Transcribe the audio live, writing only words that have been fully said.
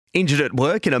Injured at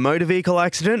work in a motor vehicle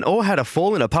accident or had a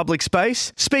fall in a public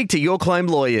space? Speak to Your Claim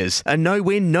Lawyers, a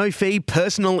no-win, no-fee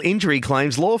personal injury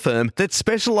claims law firm that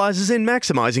specialises in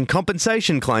maximising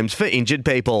compensation claims for injured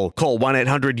people. Call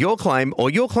 1-800-YOUR-CLAIM or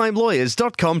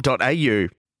yourclaimlawyers.com.au.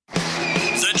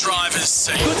 The driver's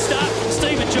seat. Good start from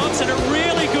Stephen Johnson, a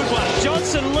really good one.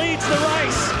 Johnson leads the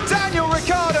race. Daniel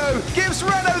Ricciardo gives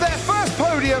Renault their first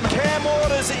podium. Cam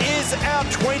Waters is our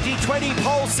 2020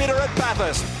 pole sitter at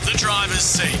Bathurst. The driver's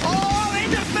seat. Oh, in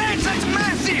defence, that's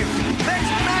massive. That's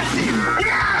massive.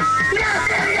 Yes!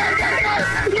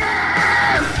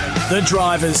 The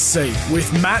driver's seat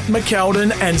with Matt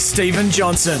McKeldin and Stephen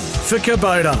Johnson for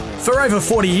Kubota. For over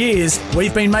 40 years,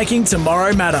 we've been making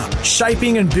tomorrow matter,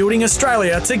 shaping and building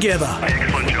Australia together.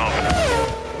 Excellent job.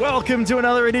 Welcome to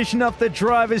another edition of The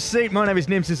Driver's Seat. My name is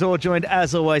Nims Azor, joined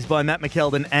as always by Matt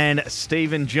McKeldin and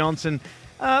Stephen Johnson.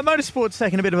 Motorsport's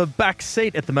taking a bit of a back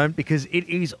seat at the moment because it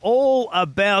is all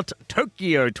about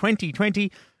Tokyo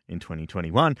 2020 in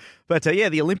 2021. But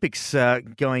the Olympics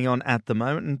going on at the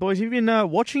moment. And boys, have you been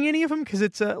watching any of them? Because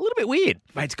it's a little bit weird.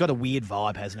 Mate, it's got a weird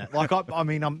vibe, hasn't it? Like, I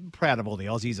mean, I'm proud of all the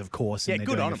Aussies, of course, and Yeah, they're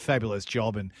good doing on a 'em. fabulous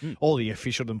job, and all the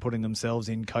officialdom putting themselves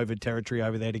in COVID territory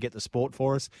over there to get the sport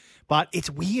for us. But it's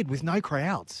weird with no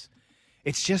crowds.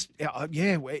 It's just,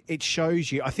 it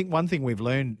shows you. I think one thing we've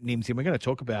learned, Nims, and we're going to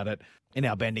talk about it in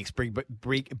our Bendix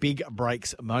big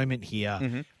breaks moment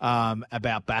here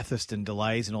about Bathurst and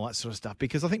delays and all that sort of stuff.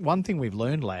 Because I think one thing we've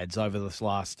learned, lads, over this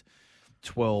last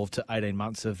 12 to 18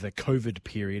 months of the COVID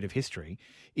period of history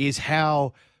is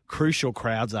how crucial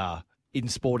crowds are in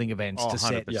sporting events to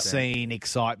set 100%. scene,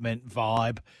 excitement,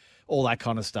 vibe, all that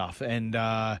kind of stuff. And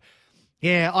I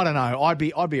don't know.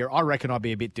 I reckon I'd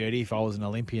be a bit dirty if I was an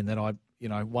Olympian that I,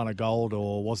 won a gold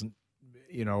or wasn't,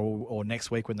 or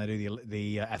next week when they do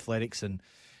the athletics and,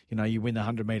 you win the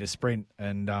 100-metre sprint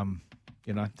and,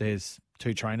 there's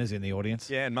two trainers in the audience.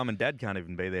 Yeah, and mum and dad can't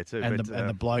even be there too. And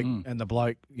the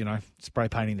bloke, spray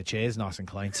painting the chairs nice and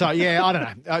clean. So yeah, I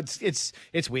don't know.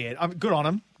 It's weird. Good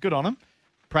on them.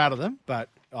 Proud of them. But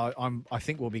I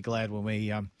think we'll be glad when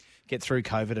we get through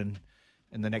COVID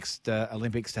and the next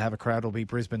Olympics to have a crowd will be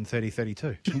Brisbane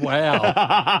 2032. Wow.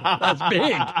 That's big.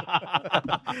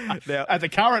 Now, At the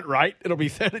current rate, it'll be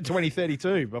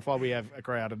 2032 before we have a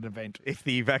crowd at an event. if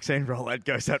the vaccine rollout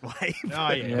goes that way.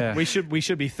 Oh yeah. We should be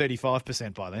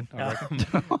 35% by then, I reckon.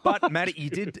 But Matty,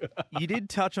 you did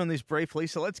touch on this briefly,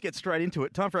 so let's get straight into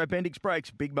it. Time for our Bendix Breaks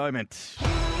big moment.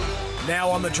 Now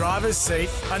on the driver's seat,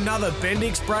 another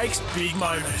Bendix Brakes big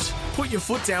moment. Put your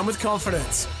foot down with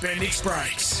confidence. Bendix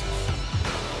Brakes.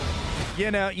 Yeah,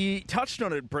 now you touched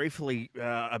on it briefly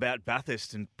about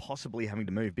Bathurst and possibly having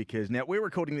to move because now we're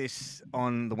recording this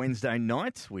on the Wednesday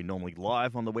night. We're normally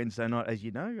live on the Wednesday night, as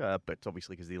you know, but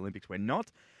obviously because of the Olympics we're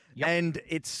not. Yep. And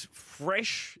it's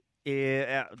fresh.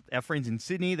 Our friends in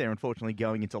Sydney, they're unfortunately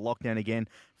going into lockdown again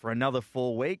for another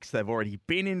 4 weeks. They've already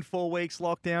been in 4 weeks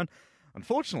lockdown.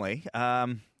 Unfortunately,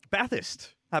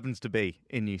 Bathurst happens to be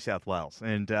in New South Wales.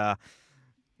 And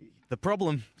the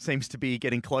problem seems to be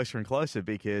getting closer and closer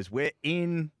because we're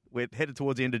headed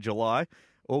towards the end of July,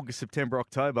 August, September,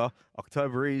 October.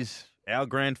 October is our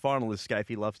grand final, as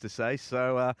Scafey loves to say.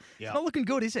 So It's not looking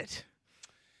good, is it?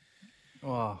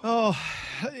 Oh,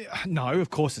 no, of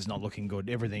course it's not looking good.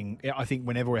 I think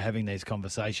whenever we're having these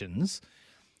conversations,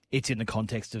 it's in the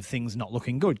context of things not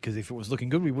looking good, because if it was looking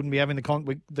good, we wouldn't be having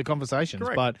the conversations.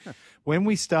 Correct. But when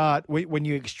we start, when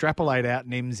you extrapolate out,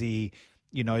 Nimsy,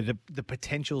 the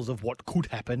potentials of what could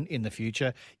happen in the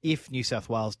future if New South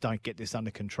Wales don't get this under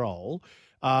control,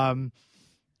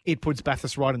 it puts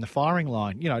Bathurst right in the firing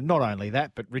line. Not only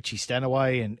that, but Richie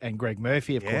Stanaway and Greg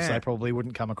Murphy, of course, they probably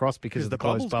wouldn't come across because of the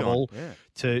closed bubble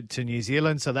to New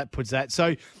Zealand. So that puts that.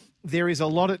 So there is a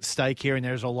lot at stake here and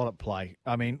there is a lot at play.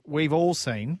 I mean, we all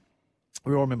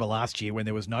remember last year when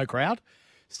there was no crowd.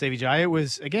 Stevie J, it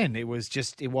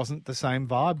wasn't the same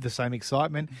vibe, the same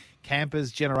excitement.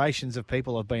 Campers, generations of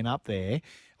people have been up there.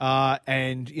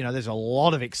 And there's a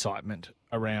lot of excitement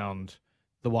around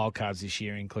the wildcards this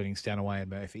year, including Stanaway and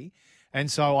Murphy. And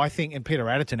so I think, and Peter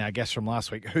Adderton, our guest from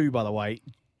last week, who, by the way,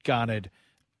 garnered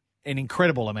an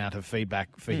incredible amount of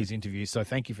feedback for his interview. So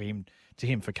thank you to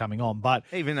him for coming on. But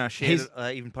even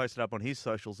even posted up on his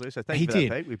socials there. So thank you for that,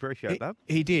 Pete. We appreciate that.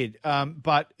 He did.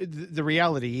 But the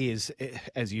reality is,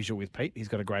 as usual with Pete, he's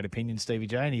got a great opinion, Stevie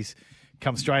J, and he's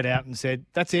come straight out and said,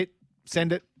 "That's it,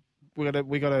 send it. We got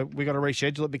to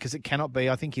reschedule it because it cannot be."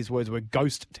 I think his words were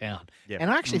 "ghost town," and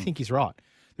I actually think he's right.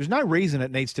 There's no reason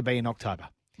it needs to be in October.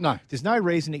 No, there's no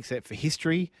reason except for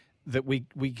history that we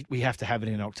have to have it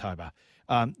in October.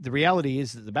 The reality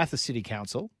is that the Bathurst City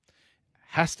Council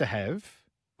has to have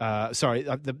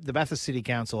the Bathurst City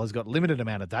Council has got limited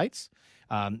amount of dates.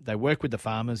 They work with the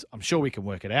farmers. I'm sure we can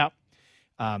work it out.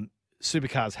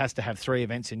 Supercars has to have 3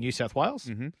 events in New South Wales.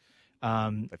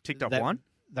 Mm-hmm. They've ticked off one.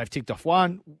 They've ticked off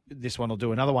one. This one will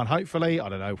do another one, hopefully. I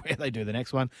don't know where they do the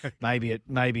next one. Maybe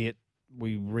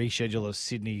we reschedule a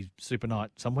Sydney Super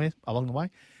Night somewhere along the way.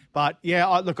 But, yeah,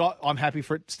 I'm happy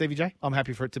for it, Stevie J. I'm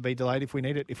happy for it to be delayed if we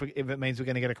need it, if it means we're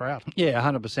going to get a crowd. Yeah,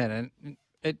 100%.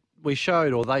 And they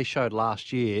showed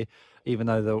last year, even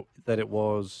though that it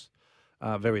was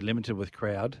very limited with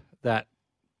crowd, that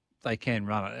they can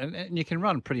run it. And you can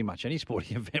run pretty much any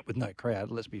sporting event with no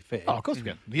crowd, let's be fair. Oh, of course we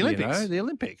can. The Olympics. The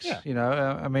Olympics.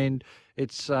 Yeah. I mean,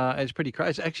 it's pretty crazy.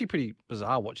 It's actually pretty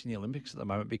bizarre watching the Olympics at the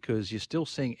moment because you're still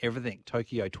seeing everything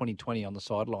Tokyo 2020 on the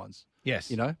sidelines.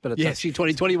 Yes. But it's actually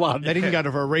 2021. They didn't go to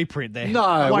a reprint there.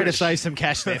 No. Way to save some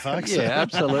cash there, folks. Yeah,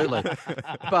 absolutely.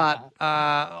 But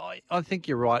I think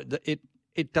you're right.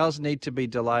 It does need to be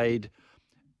delayed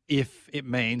if it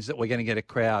means that we're going to get a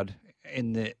crowd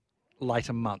in the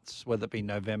later months, whether it be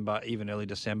November, even early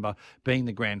December, being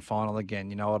the grand final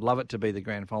again. I'd love it to be the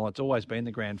grand final. It's always been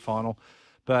the grand final.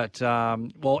 But,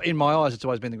 in my eyes, it's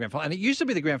always been the grand final. And it used to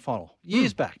be the grand final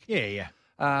years back. Yeah.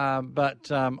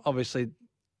 But obviously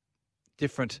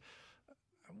different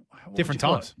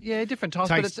times. Yeah, different times.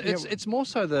 But it's more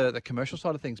so the commercial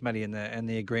side of things, Matty, and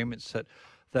the agreements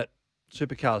that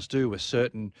supercars do with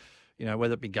certain,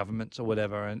 whether it be governments or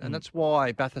whatever. And that's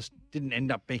why Bathurst didn't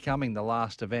end up becoming the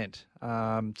last event.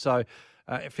 So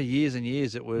for years and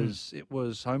years, it was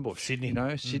Homebush,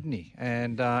 Sydney, Sydney,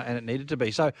 and it needed to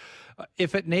be. So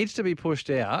if it needs to be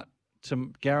pushed out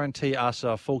to guarantee us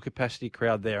a full capacity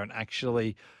crowd there and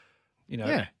actually,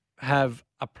 have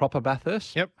a proper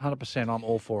Bathurst, 100%, I'm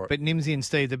all for it. But Nimsy and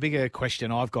Steve, the bigger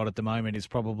question I've got at the moment is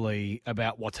probably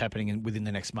about what's happening within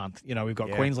the next month. We've got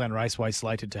Queensland Raceway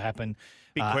slated to happen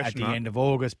at the end of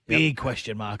August. Big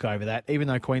question mark over that. Even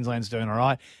though Queensland's doing all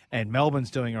right and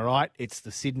Melbourne's doing all right, it's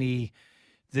the Sydney.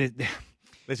 There's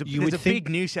a big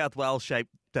New South Wales shaped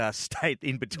state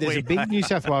in between. There's a big New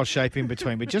South Wales shape in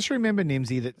between. But just remember,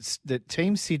 Nimsy, that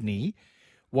Team Sydney,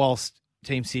 whilst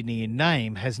Team Sydney in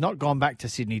name, has not gone back to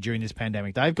Sydney during this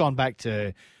pandemic. They've gone back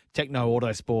to Techno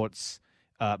Autosports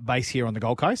base here on the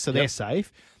Gold Coast, so they're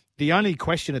safe. The only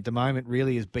question at the moment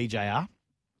really is BJR.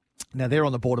 Now, they're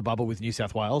on the border bubble with New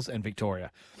South Wales and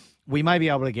Victoria. We may be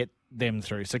able to get them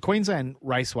through. So Queensland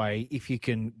Raceway, if you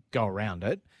can go around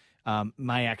it,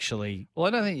 may actually. Well,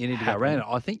 I don't think you need to go around it.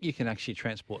 I think you can actually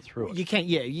transport through it. You can,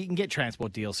 you can get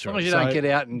transport deals through it. As long it. as you don't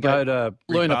get out and go to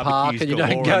Luna Park and you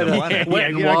don't go to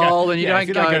Wet and Wild and you don't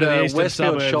go to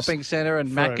Westfield Shopping Centre and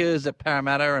Macca's at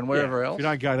Parramatta and wherever else. If you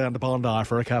don't go down to Bondi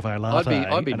for a cafe latte,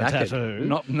 I'd be and knackered. a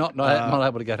tattoo. Not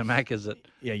able to go to Macca's at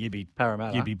you'd be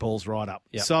Parramatta. You'd be balls right up.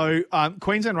 Yep. So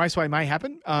Queensland Raceway may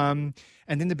happen.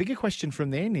 And then the bigger question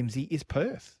from there, Nimsy, is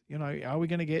Perth. Are we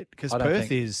going to get, because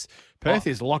Perth is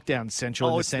lockdown central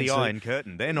in the sense the Iron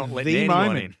Curtain. They're not letting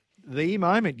anyone in. The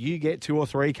moment you get 2 or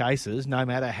 3 cases, no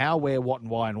matter how, where, what, and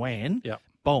why, and when,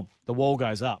 boom, the wall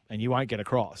goes up and you won't get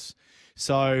across.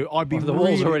 So I'd be the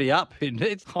wall's already up, isn't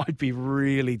it? I'd be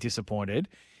really disappointed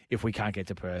if we can't get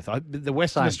to Perth. The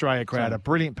Western Australia crowd are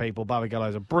brilliant people.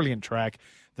 Barbagallo's a brilliant track.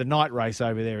 The night race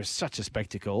over there is such a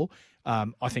spectacle.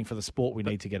 I think for the sport we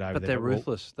need to get over there. But they're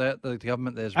ruthless. The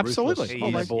government there's absolutely ruthless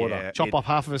on their border. Chop off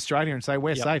half of Australia and say,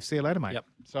 we're safe. See you later, mate.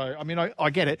 So, I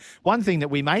get it. One thing that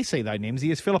we may see, though,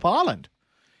 Nimsy, is Phillip Island.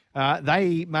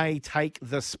 They may take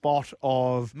the spot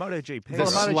of MotoGP.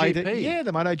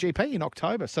 The MotoGP in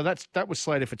October. So that was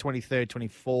slated for 23rd,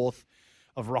 24th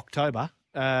of October.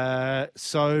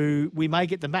 So we may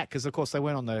get them back because, of course, they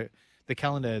weren't on the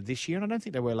calendar this year, and I don't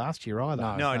think they were last year either.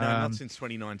 No, not since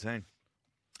 2019.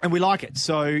 And we like it.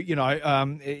 So,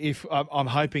 if I'm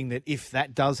hoping that if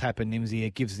that does happen, Nimsy,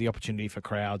 it gives the opportunity for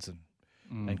crowds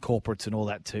and corporates and all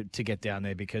that to get down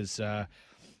there because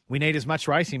we need as much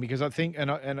racing because I think, and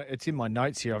it's in my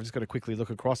notes here, I've just got to quickly look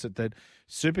across it, that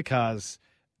supercars,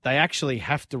 they actually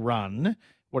have to run,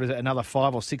 another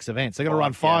 5 or 6 events. They've got to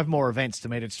run 5 more events to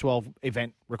meet its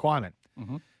 12-event requirement.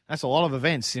 Mm-hmm. That's a lot of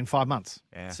events in 5 months.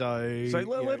 Yeah. So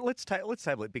let's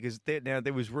table it because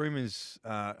there was rumours.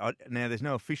 Now there's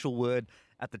no official word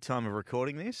at the time of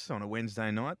recording this on a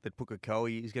Wednesday night that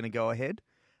Pukekohe is going to go ahead.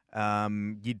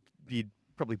 You'd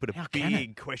probably put a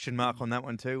big question mark on that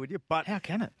one too, would you? But how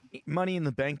can it? Money in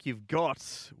the bank. You've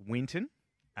got Winton.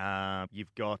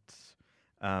 You've got,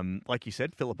 like you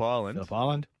said, Phillip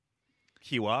Island.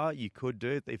 QR, you could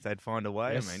do it if they'd find a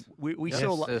way. Yes. I mean, we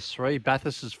saw. There's 3.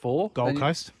 Bathurst is 4. Gold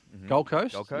Coast. Mm-hmm. Gold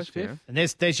Coast. Is 5th. Yeah. And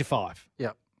there's your 5.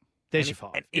 Yep. There's your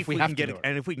 5. And if we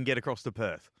can get across to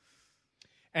Perth.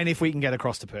 And if we can get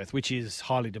across to Perth, which is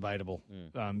highly debatable,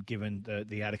 given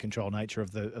the out of control nature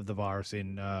of the virus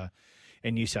in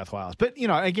New South Wales. But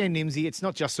again, Nimsy, it's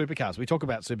not just supercars. We talk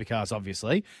about supercars,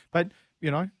 obviously, but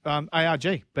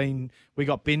ARG we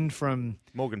got binned from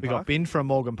Morgan We Park. got binned from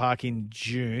Morgan Park in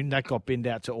June. That got binned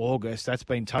out to August. That's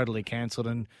been totally cancelled.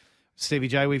 And Stevie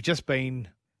J, we've just been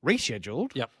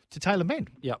rescheduled to Taylor Bend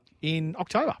in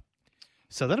October.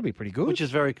 So that'll be pretty good. Which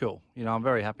is very cool. I'm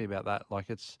very happy about that. Like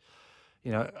it's,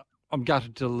 I'm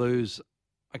gutted to lose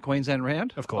a Queensland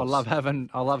round. Of course. I love having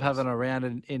a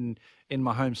round in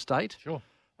my home state. Sure.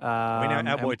 We know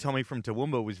our boy Tommy from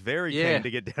Toowoomba was very keen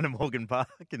to get down to Morgan Park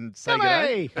and say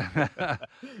Tommy!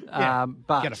 g'day.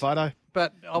 But Get a photo.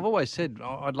 But I've always said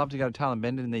I'd love to go to Taylor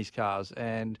Bend in these cars.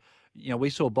 And, we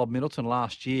saw Bob Middleton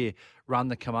last year run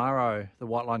the Camaro, the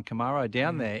White Line Camaro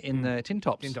down there in the tin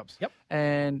tops. Tin tops, yep.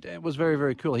 And it was very,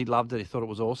 very cool. He loved it. He thought it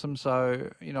was awesome.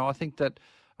 So, I think that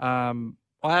I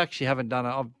actually haven't done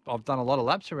it. I've done a lot of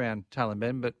laps around Taylor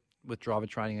Bend, but with driver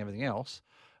training and everything else,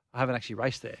 I haven't actually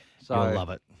raced there. So You'll love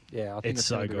it. Yeah, I think it's it's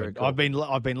so gonna be very good. cool.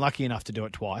 I've been lucky enough to do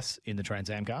it twice in the Trans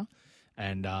Am car,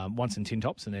 and once in tin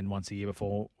tops, and then once a year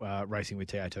before racing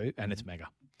with TA2, and it's mega.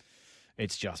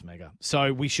 It's just mega.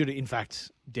 So we should, in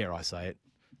fact, dare I say it,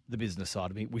 the business side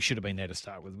of me, we should have been there to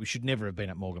start with. We should never have been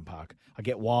at Morgan Park. I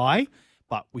get why,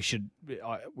 but we should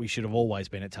have always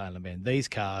been at Taylor Bend. These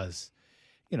cars,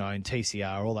 in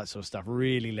TCR, all that sort of stuff,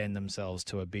 really lend themselves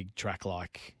to a big track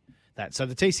like that. So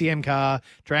the TCM car,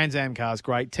 Trans Am car is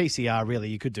great. TCR, really,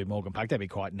 you could do Morgan Park. That'd be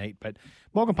quite neat. But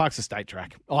Morgan Park's a state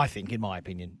track, I think, in my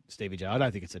opinion, Stevie J. I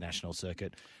don't think it's a national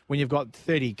circuit. When you've got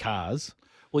 30 cars.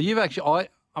 Well, you've actually,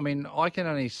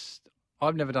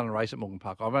 I've never done a race at Morgan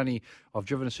Park. I've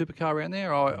driven a supercar around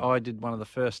there. I did one of the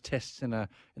first tests in the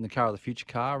car of the future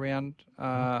car around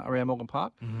Morgan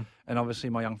Park, and obviously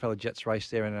my young fella Jets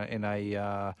raced there in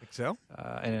a Excel?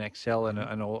 in an Excel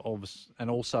and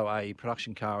also a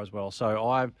production car as well. So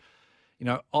I've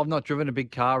not driven a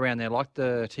big car around there like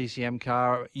the TCM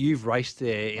car. You've raced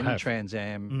there in the Trans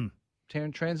Am.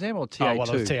 Trans Am or TA2? Oh, well,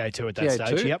 it was TA2 at that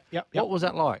stage. Yep. What was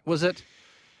that like? Was it?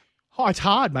 Oh, it's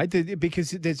hard, mate,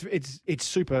 because it's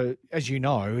super, as you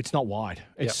know, it's not wide.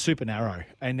 It's super narrow.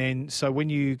 And then, so when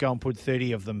you go and put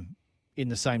 30 of them in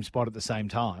the same spot at the same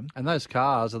time. And those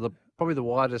cars are probably the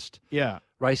widest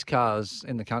race cars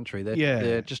in the country.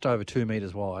 They're just over 2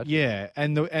 metres wide. Yeah,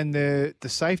 and the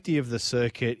safety of the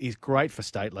circuit is great for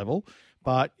state level,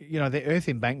 but, they're earth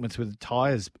embankments with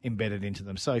tyres embedded into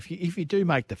them. So if you do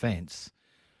make the fence,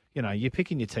 you're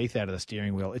picking your teeth out of the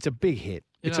steering wheel. It's a big hit.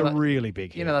 It's a really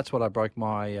big hit. That's what I broke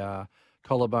my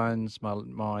collarbones,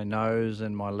 my nose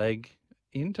and my leg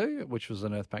into, which was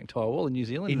an earthbank tyre wall in New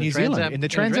Zealand. In the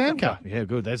Trans Am car. Yeah,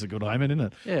 good. There's a good omen, isn't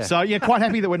it? Yeah. So, quite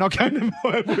happy that we're not going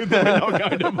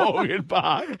to Morgan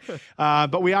Park.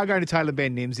 But we are going to Taylor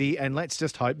Bend, Nimsy, and let's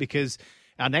just hope, because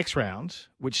our next round,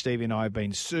 which Stevie and I have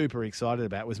been super excited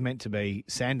about, was meant to be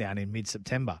Sandown in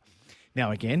mid-September.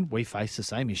 Now, again, we face the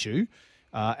same issue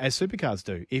as supercars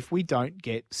do. If we don't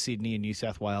get Sydney and New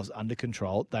South Wales under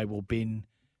control, they will bin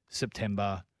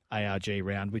September ARG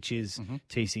round, which is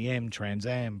TCM, Trans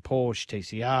Am, Porsche,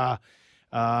 TCR.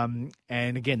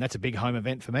 And again, that's a big home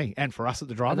event for me and for us at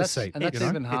the driver's seat. And that's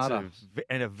even harder.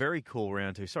 And a very cool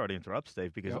round too. Sorry to interrupt,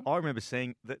 Steve, because I remember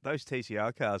seeing those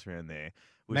TCR cars around there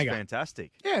was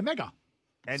fantastic. Yeah, mega.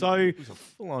 And so it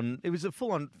was a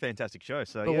full on fantastic show.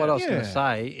 So, but what I was going to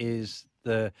say is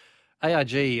the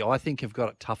ARG, I think, have got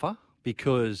it tougher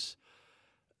because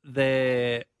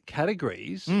their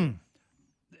categories,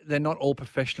 they're not all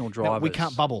professional drivers. No, we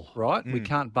can't bubble. Right? We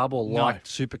can't bubble like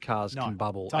supercars can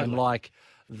bubble. Totally. And like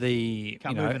the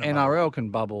NRL can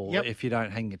bubble if you don't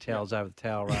hang your towels over the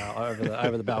towel rail,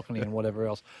 over the balcony and whatever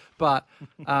else. But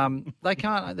they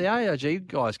can't. The ARG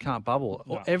guys can't bubble.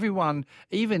 No. Everyone,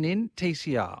 even in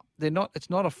TCR, they're not. It's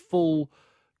not a full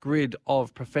grid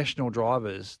of professional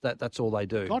drivers that's all they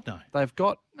do. God, no. They've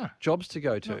got jobs to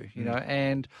go to,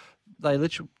 and they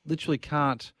literally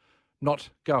can't not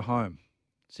go home.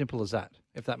 Simple as that,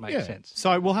 if that makes sense.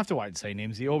 So we'll have to wait and see,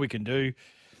 Nimsy. All we can do,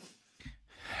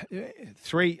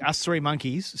 three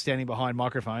monkeys standing behind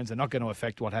microphones are not going to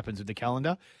affect what happens with the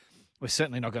calendar. We're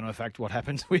certainly not going to affect what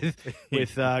happens with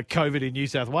COVID in New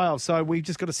South Wales. So we've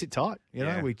just got to sit tight.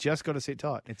 We just got to sit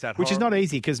tight. Which is not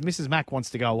easy because Mrs. Mac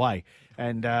wants to go away,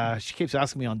 and she keeps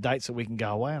asking me on dates that we can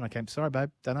go away. And I came, sorry,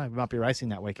 babe, don't know. We might be racing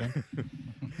that weekend.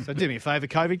 So do me a favour,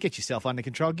 COVID, get yourself under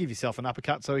control, give yourself an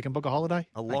uppercut so we can book a holiday.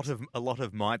 A lot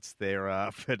of mites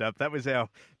there, but that was our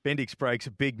Bendix Brakes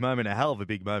big moment, a hell of a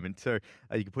big moment too.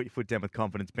 You can put your foot down with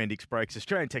confidence. Bendix Brakes,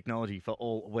 Australian technology for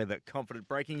all weather confident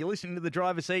braking. You're listening to the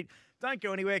driver's seat. Don't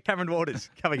go anywhere. Cameron Waters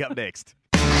coming up next.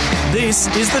 This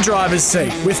is The Driver's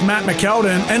Seat with Matt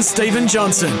McKeldin and Stephen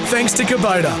Johnson. Thanks to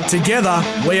Kubota. Together,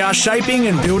 we are shaping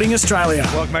and building Australia.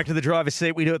 Welcome back to the driver's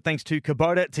seat. We do it thanks to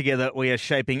Kubota. Together, we are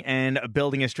shaping and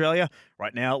building Australia.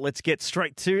 Right now, let's get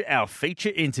straight to our feature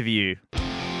interview.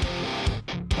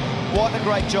 What a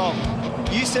great job.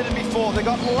 You said it before, they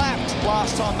got lapped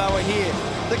last time they were here.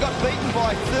 They got beaten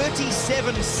by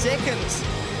 37 seconds.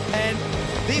 And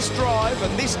this drive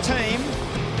and this team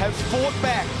have fought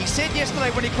back. He said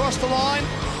yesterday when he crossed the line,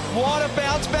 what a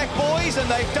bounce back, boys,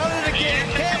 and they've done it again.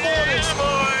 Cam Waters,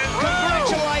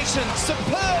 congratulations,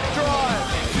 superb drive.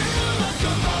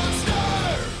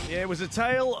 Yeah, it was a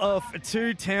tale of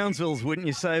two Townsvilles, wouldn't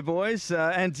you say, boys?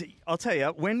 And I'll tell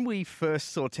you, when we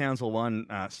first saw Townsville 1,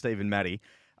 Steve and Matty,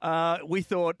 we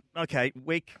thought, okay,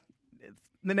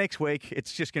 the next week,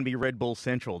 it's just going to be Red Bull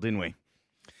Central, didn't we?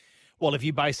 Well, if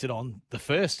you based it on the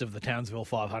first of the Townsville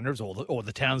 500s or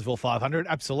the Townsville 500,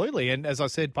 absolutely. And as I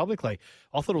said publicly,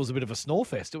 I thought it was a bit of a snore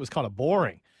fest. It was kind of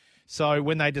boring. So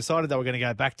when they decided they were going to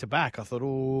go back to back, I thought,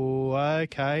 oh,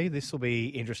 okay, this will be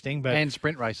interesting. And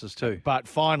sprint races too. But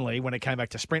finally, when it came back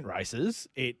to sprint races,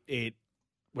 that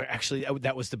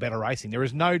was the better racing. There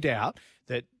is no doubt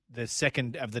that the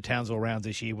second of the Townsville rounds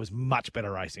this year was much better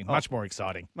racing, much more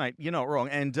exciting. Mate, you're not wrong.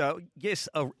 And yes,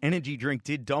 an energy drink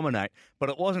did dominate, but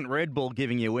it wasn't Red Bull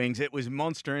giving you wings. It was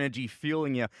Monster Energy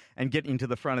fueling you and getting you to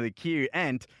the front of the queue.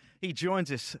 And he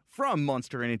joins us from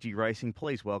Monster Energy Racing.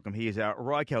 Please welcome. He is our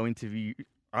Ryco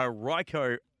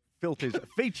Filters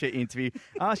feature interview.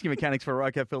 Asking mechanics for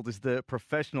Ryco Filters, the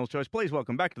professional choice. Please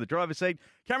welcome back to the driver's seat,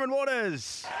 Cameron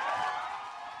Waters.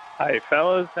 Hey,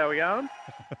 fellas, how we going?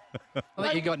 I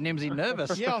think you got Nimsy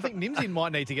nervous. Yeah, I think Nimsy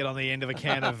might need to get on the end of a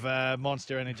can of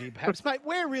Monster Energy. Perhaps, mate,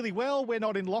 we're really well. We're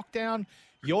not in lockdown.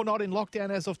 You're not in lockdown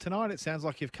as of tonight. It sounds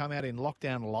like you've come out in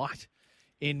lockdown light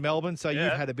in Melbourne, so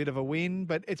you've had a bit of a win.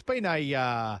 But it's been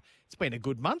a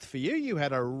good month for you. You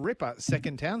had a ripper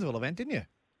second Townsville event, didn't you?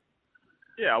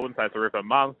 Yeah, I wouldn't say it's a ripper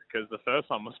month because the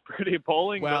first one was pretty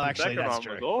appalling. Well, but actually, the second that's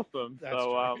one true. was awesome. That's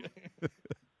true.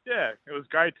 Yeah, it was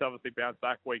great to obviously bounce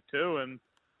back week 2 and,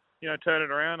 turn it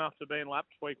around after being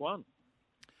lapped week 1.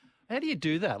 How do you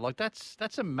do that? Like that's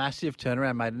a massive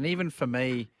turnaround, mate. And even for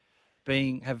me,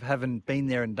 having been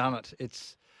there and done it,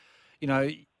 it's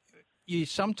you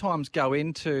sometimes go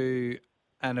into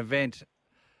an event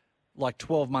like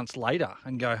 12 months later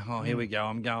and go, oh, here we go.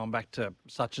 I'm going back to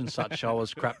such and such. I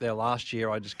was crap there last year.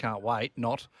 I just can't wait.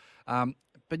 Not.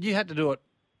 But you had to do it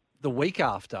the week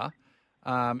after,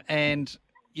 and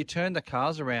you turn the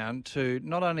cars around to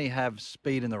not only have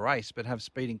speed in the race, but have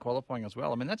speed in qualifying as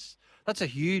well. I mean, that's a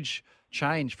huge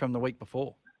change from the week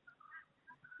before.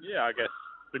 Yeah, I guess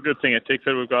the good thing at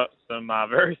Tickford, we've got some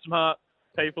very smart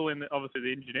people in obviously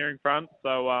the engineering front.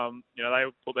 So, they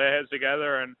put their heads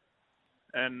together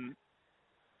and I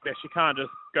guess you can't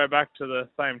just go back to the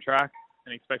same track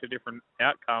and expect a different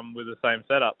outcome with the same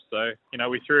setup. So,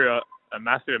 we threw a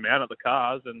massive amount at the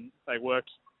cars and they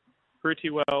worked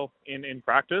pretty well in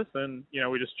practice, and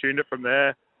we just tuned it from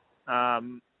there.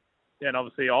 And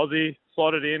obviously Aussie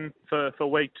slotted in for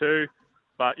week 2,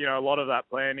 but a lot of that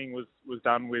planning was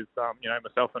done with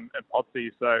myself and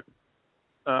Potsy. So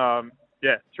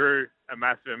threw a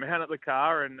massive amount at the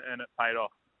car and it paid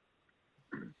off.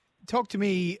 Talk to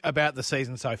me about the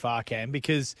season so far, Cam,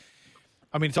 because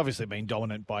it's obviously been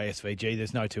dominant by SVG.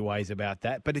 There's no two ways about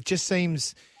that, but it just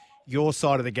seems your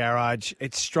side of the garage,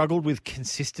 it's struggled with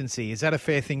consistency. Is that a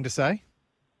fair thing to say?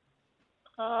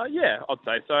 Yeah, I'd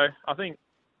say so. I think,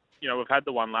 we've had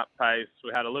the one lap pace.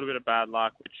 We had a little bit of bad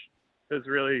luck, which has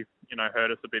really, hurt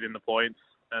us a bit in the points.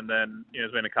 And then,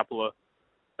 there's been a couple of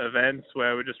events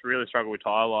where we just really struggle with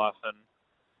tyre life.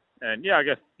 And I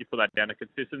guess you put that down to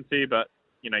consistency, but,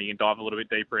 you can dive a little bit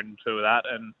deeper into that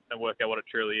and work out what it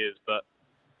truly is. But,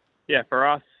 yeah, for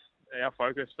us, our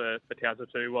focus for Townsville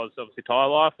 2 was obviously tyre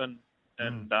life and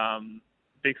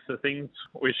fix the things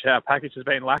which our package has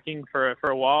been lacking for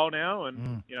a while now.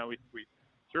 And, we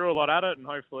threw a lot at it, and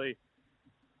hopefully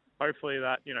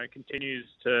that, continues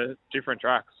to different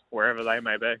tracks, wherever they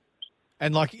may be.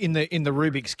 And like in the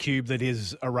Rubik's Cube that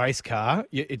is a race car,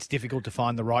 it's difficult to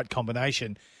find the right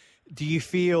combination. Do you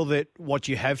feel that what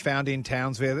you have found in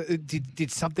Townsville,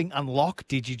 did something unlock?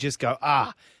 Did you just go,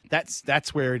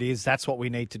 that's where it is, that's what we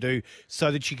need to do,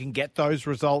 so that you can get those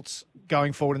results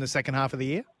going forward in the second half of the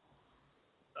year?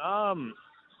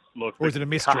 Look, or is it a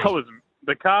mystery? No, it's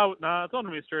not a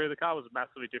mystery. The car was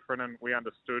massively different, and we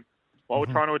understood what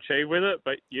we're trying to achieve with it.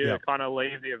 But you kind of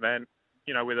leave the event,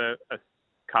 with a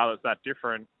car that's that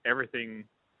different. Everything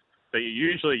that you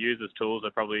usually use as tools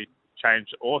have probably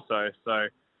changed also. So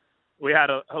we had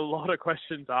a lot of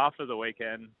questions after the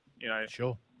weekend.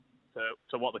 Sure.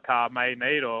 to what the car may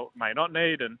need or may not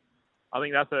need. And I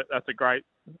think that's a great,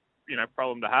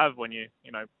 problem to have when you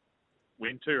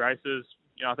win 2 races.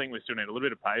 I think we still need a little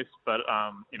bit of pace, but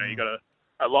you got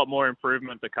a lot more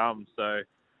improvement to come. So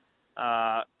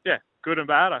good and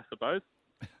bad, I suppose.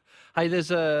 Hey,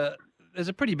 there's a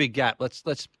pretty big gap.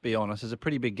 Let's be honest. There's a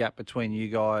pretty big gap between you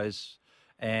guys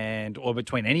or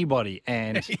between anybody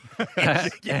and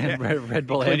and Red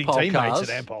Bull including Ampol teammates cars.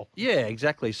 at Ampol. Yeah,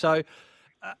 exactly. So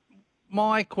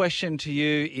my question to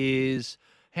you is,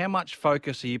 how much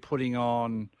focus are you putting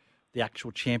on the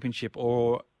actual championship,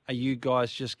 or are you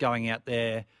guys just going out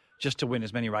there just to win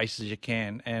as many races as you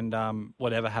can, and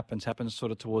whatever happens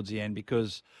sort of towards the end?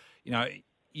 Because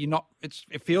you're not.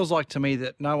 It feels like to me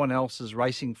that no one else is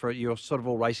racing for it. You're sort of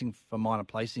all racing for minor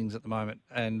placings at the moment,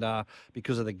 and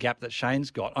because of the gap that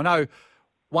Shane's got. I know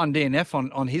one DNF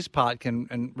on his part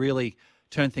can really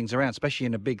turn things around, especially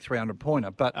in a big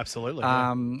 300-pointer. But absolutely.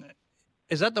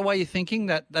 Is that the way you're thinking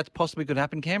that possibly could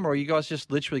happen, Cam, or are you guys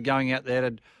just literally going out there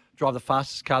to drive the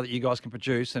fastest car that you guys can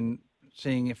produce and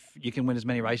seeing if you can win as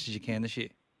many races as you can this year?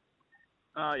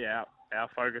 Yeah, our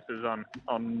focus is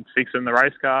on fixing the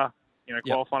race car,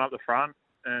 qualifying up the front,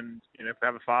 and if we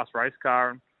have a fast race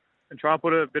car and try and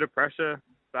put a bit of pressure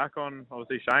back on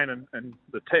obviously Shane and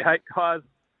the T8 guys,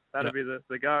 that'll be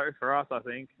the go for us, I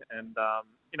think. And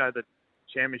the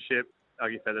championship,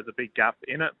 like you said, there's a big gap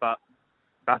in it, but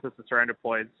Bathurst is 300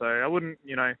 points, so I wouldn't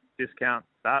discount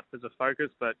that as a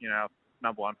focus. But our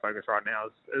number one focus right now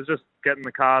is just getting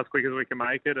the car as quick as we can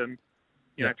make it, and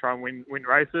try and win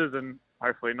races, and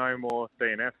hopefully no more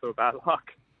DNFs or bad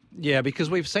luck. Yeah,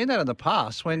 because we've seen that in the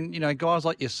past when guys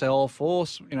like yourself, or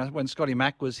when Scotty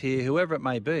Mack was here, whoever it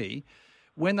may be,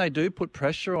 when they do put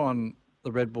pressure on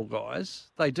the Red Bull guys,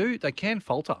 they can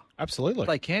falter. Absolutely,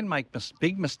 they can make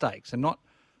big mistakes, and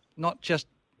not just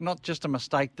a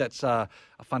mistake that's a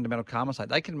fundamental car mistake.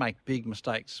 They can make big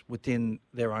mistakes within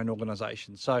their own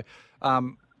organisation. So,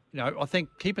 I think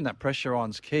keeping that pressure on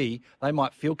is key. They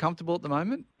might feel comfortable at the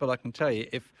moment, but I can tell you,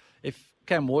 if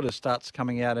Cam Waters starts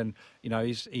coming out and,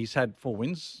 he's had 4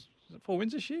 wins. Is it 4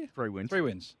 wins this year? 3 wins. 3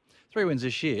 wins. 3 wins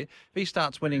this year. If he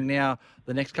starts winning now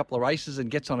the next couple of races and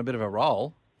gets on a bit of a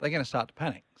roll, they're going to start to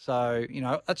panic. So,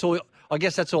 that's all. I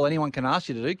guess that's all anyone can ask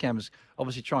you to do, Cam, is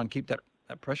obviously try and keep that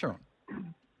pressure on.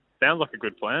 Sounds like a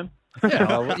good plan.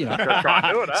 Yeah, well, try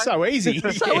and do it, eh? So easy.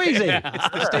 So easy. It's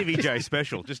the Stevie J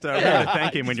special. Just really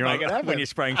thank him when you're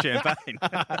spraying champagne.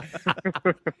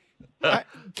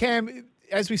 Cam,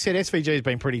 as we said, SVG has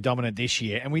been pretty dominant this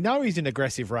year, and we know he's an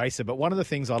aggressive racer, but one of the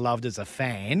things I loved as a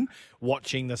fan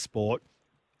watching the sport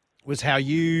was how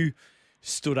you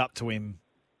stood up to him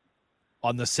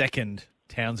on the second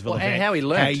Townsville event. And how he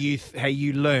learned. How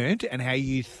you learned and how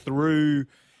you threw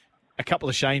a couple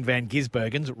of Shane Van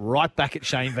Gisbergens right back at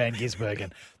Shane Van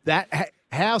Gisbergen.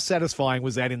 How satisfying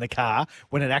was that in the car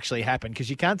when it actually happened? Because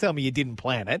you can't tell me you didn't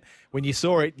plan it. When you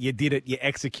saw it, you did it, you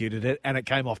executed it, and it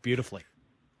came off beautifully.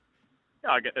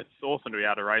 Yeah, it's awesome to be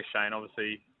able to race Shane.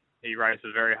 Obviously, he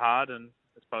races very hard, and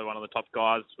it's probably one of the top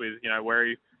guys with, where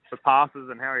he passes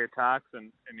and how he attacks,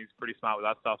 and he's pretty smart with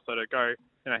that stuff. So to go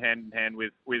hand in hand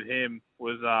with him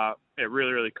was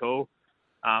really, really cool.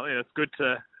 It's good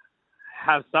to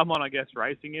have someone, I guess,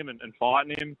 racing him and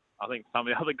fighting him. I think some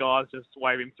of the other guys just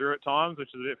wave him through at times, which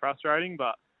is a bit frustrating.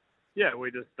 But,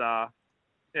 we just,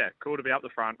 cool to be up the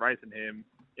front racing him.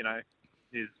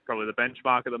 He's probably the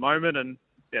benchmark at the moment, and,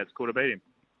 it's cool to beat him.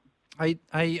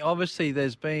 Hey, obviously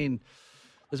there's been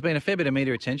a fair bit of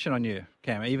media attention on you,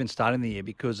 Cam, even starting the year,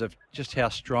 because of just how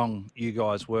strong you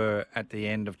guys were at the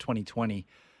end of 2020.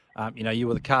 You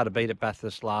were the car to beat at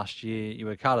Bathurst last year. You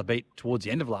were the car to beat towards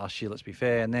the end of last year, let's be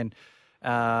fair. And then,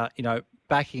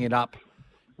 backing it up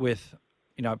with,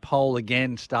 pole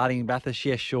again, starting in Bathurst.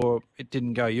 Yes, sure, it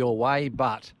didn't go your way,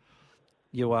 but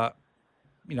you were,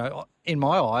 in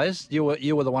my eyes, you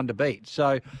were the one to beat.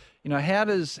 So, how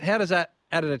does that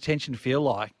added attention feel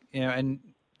like? And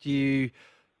do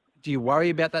you worry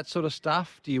about that sort of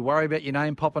stuff? Do you worry about your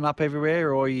name popping up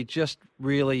everywhere, or are you just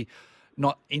really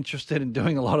not interested in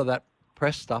doing a lot of that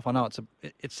press stuff? I know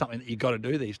it's something that you got to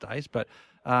do these days, but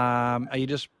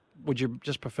would you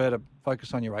just prefer to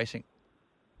focus on your racing?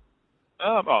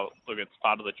 Look, it's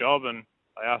part of the job, and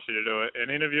they ask you to do an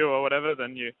interview or whatever,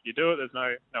 then you do it. There's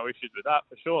no issues with that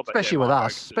for sure. But especially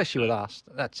with us.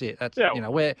 That's it. That's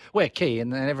we're key,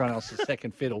 and then everyone else is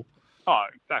second fiddle. Oh,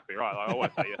 exactly right. I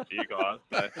always say yes to you guys.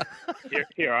 So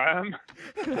here I am.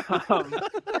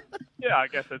 I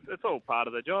guess it's all part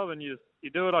of the job, and you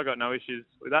do it. I got no issues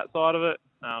with that side of it.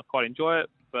 Quite enjoy it,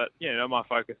 but my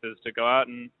focus is to go out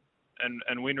and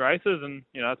win races, and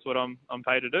that's what I'm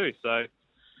paid to do. So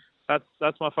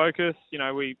that's my focus.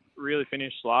 We really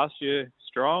finished last year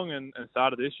strong and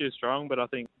started this year strong, but I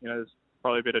think, there's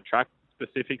probably a bit of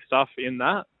track-specific stuff in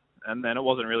that. And then it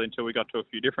wasn't really until we got to a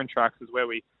few different tracks is where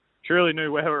we truly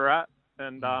knew where we were at.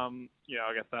 And, I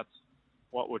guess that's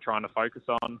what we're trying to focus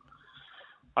on.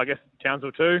 I guess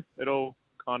Townsville too, it all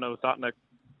kind of was starting to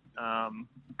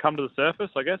come to the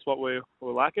surface, I guess, what we're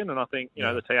lacking. And I think,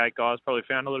 the T8 guys probably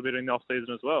found a little bit in the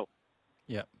off-season as well.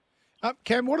 Yeah.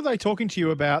 Cam, what are they talking to you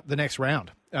about the next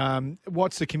round?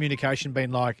 What's the communication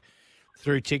been like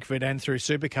through Tickford and through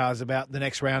Supercars about the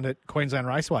next round at Queensland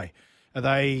Raceway?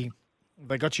 They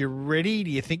got you ready?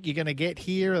 Do you think you're going to get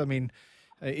here? I mean,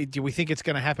 do we think it's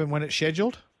going to happen when it's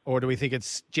scheduled? Or do we think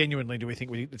it's going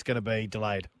to be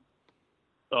delayed?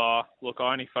 Oh, look,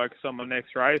 I only focus on my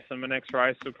next race, and my next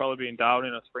race will probably be in Darwin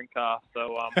in a sprint car.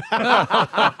 So that's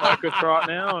my focus right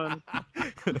now. And,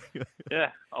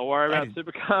 I'll worry about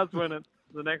Supercars when it's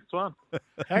the next one.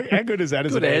 How good is that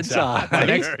as Good an answer?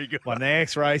 Very good. My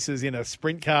next race is in a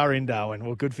sprint car in Darwin.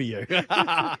 Well, good for you. Good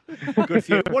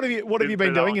for you. What have you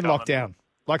been doing in lockdown?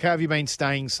 Like, how have you been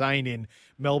staying sane in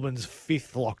Melbourne's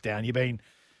 5th lockdown? You been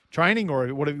training, or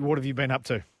what have you been up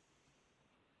to?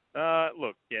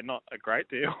 Look, not a great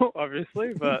deal,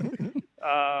 obviously, but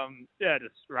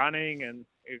just running, and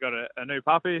we've got a new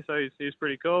puppy, so he's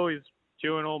pretty cool. He's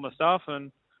chewing all my stuff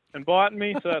and biting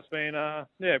me, so that's been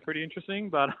pretty interesting.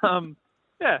 But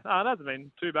that hasn't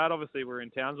been too bad. Obviously, we're in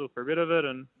Townsville for a bit of it,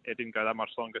 and it didn't go that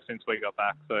much longer since we got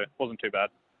back, so it wasn't too bad.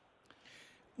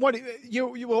 What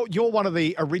you're one of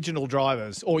the original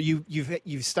drivers, or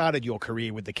you've started your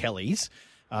career with the Kellys.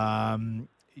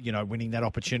 Winning that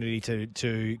opportunity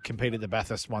to compete at the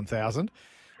Bathurst 1000.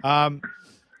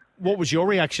 What was your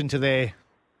reaction to their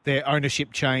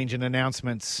ownership change and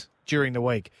announcements during the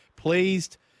week?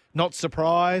 Pleased? Not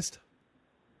surprised?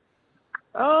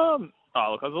 Look,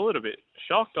 I was a little bit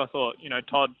shocked. I thought,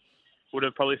 Todd would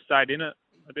have probably stayed in it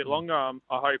a bit longer. I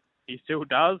hope he still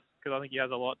does, because I think he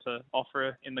has a lot to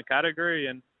offer in the category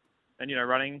and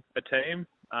running a team.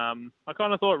 I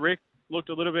kind of thought Rick looked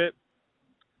a little bit,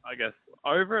 I guess,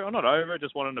 over it, or not over it,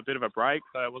 just wanted a bit of a break.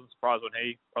 So I wasn't surprised when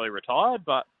he probably retired.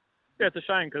 But it's a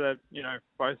shame because they're,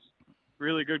 both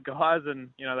really good guys, and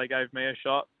they gave me a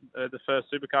shot. The first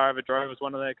supercar I ever drove was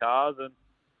one of their cars, and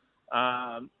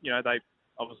they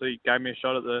obviously gave me a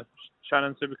shot at the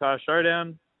Shannon Supercar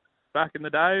Showdown back in the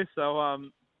day. So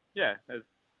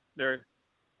they're,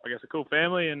 I guess, a cool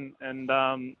family, and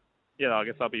I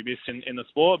guess I'll be missed in the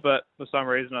sport. But for some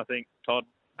reason, I think Todd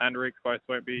and Rick both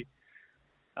won't be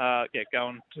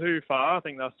going too far. I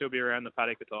think they'll still be around the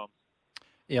paddock at times.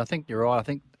 Yeah, I think you're right. I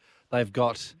think they've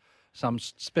got some,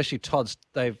 especially Todd's.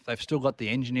 They've still got the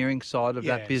engineering side of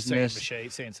that business.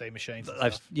 CNC machines.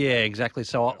 Exactly.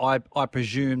 So I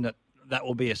presume that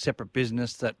will be a separate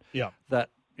business that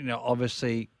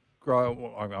obviously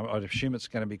I'd assume it's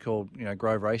going to be called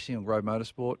Grove Racing or Grove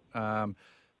Motorsport.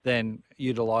 Then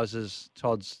utilises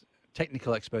Todd's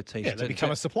technical expertise. Yeah, they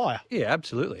become a supplier. Yeah,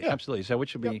 absolutely, absolutely. So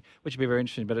which would be very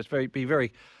interesting, but it's be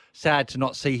very sad to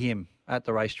not see him at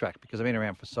the racetrack because I've been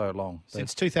around for so long.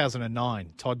 Since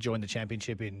 2009, Todd joined the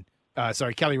championship in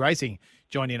Kelly Racing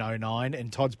joined in 2009,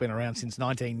 and Todd's been around since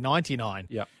 1999.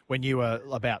 Yeah, when you were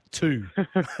about 2,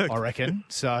 I reckon.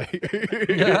 So,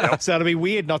 so it'll be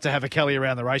weird not to have a Kelly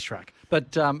around the racetrack.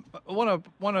 But I want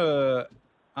to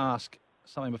ask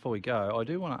something before we go. I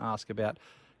do want to ask about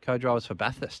co-drivers for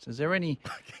Bathurst. Is there any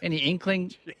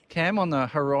inkling, Cam, on the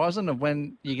horizon of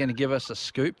when you're going to give us a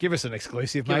scoop? Give us an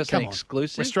exclusive, mate. Give us an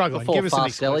exclusive. We're struggling. Before give us an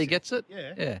exclusive. gets it.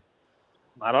 Yeah. Mate,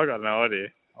 I got no idea.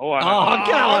 Oh, come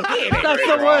on. That's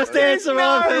the worst answer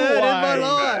I've heard in my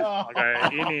life. Okay,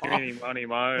 any, money,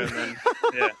 mo, and then,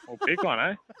 we'll pick one,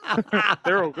 eh?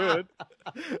 They're all good.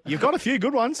 You've got a few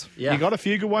good ones. Yeah. You've got a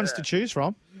few good ones to choose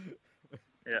from.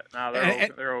 Yeah, no,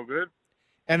 they're all good.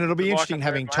 And it'll be interesting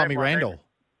having Tommy Randall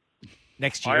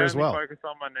next year as well. I only focus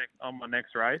on my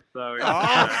next race, so on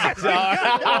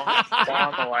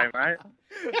the way, mate.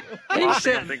 I'm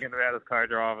thinking about his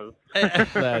co-drivers.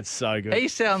 That's so good. He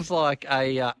sounds like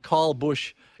a Kyle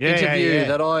Busch interview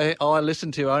that I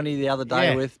listened to only the other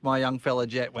day with my young fella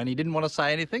Jet when he didn't want to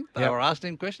say anything. They were asking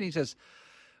him a question. He says,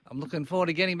 I'm looking forward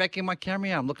to getting back in my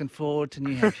Camry. I'm looking forward to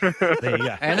New Hampshire. There you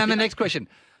go. And then the next question.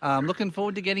 I'm looking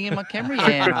forward to getting in my Camry,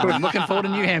 and I'm looking forward to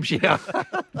New Hampshire.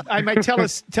 Hey, mate, tell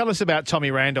us about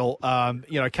Tommy Randall.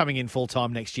 Coming in full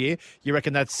time next year. You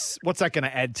reckon what's that going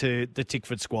to add to the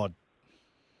Tickford squad?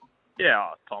 Yeah,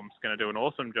 Tom's going to do an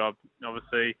awesome job.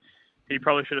 Obviously, he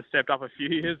probably should have stepped up a few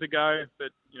years ago, but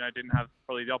didn't have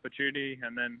probably the opportunity.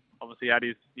 And then obviously had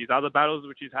his other battles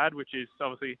which he's had, which is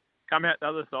obviously come out the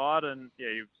other side, and he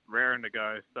was raring to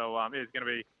go. So he's going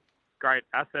to be great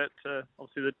asset to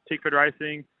obviously the Tickford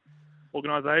Racing.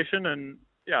 organisation, and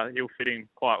yeah, he'll fit in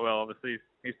quite well. Obviously,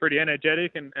 he's pretty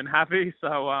energetic and happy,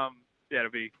 so yeah,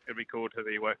 it'll be cool to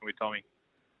be working with Tommy.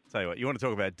 Tell you what, you want to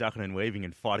talk about ducking and weaving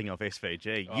and fighting off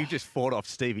SVG. You just fought off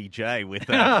Stevie J with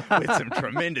some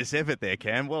tremendous effort there,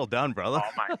 Cam. Well done, brother. Oh,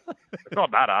 mate. It's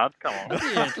not that hard. Come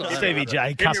on. Stevie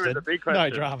J, custard. No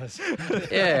dramas.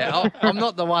 Yeah, I'm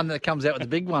not the one that comes out with the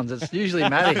big ones. It's usually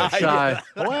Matty. So.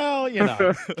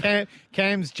 Well,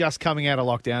 Cam's just coming out of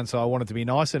lockdown, so I wanted to be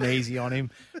nice and easy on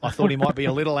him. I thought he might be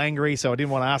a little angry, so I didn't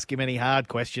want to ask him any hard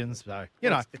questions. So,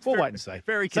 we'll wait and see.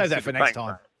 Save that for next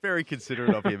time. Very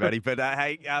considerate of you, Matty. But,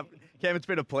 hey, Cam, it's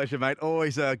been a pleasure, mate.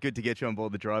 Always good to get you on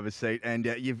board the driver's seat. And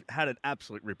you've had an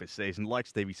absolute ripper season. Like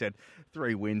Stevie said,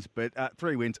 3 wins, but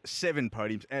 3 wins, 7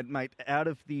 podiums. And, mate,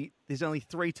 there's only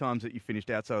 3 times that you finished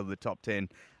outside of the top 10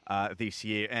 this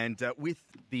year. And with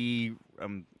the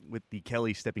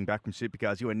Kellys stepping back from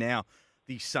Supercars, you are now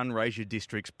the Sunraysia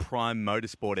District's prime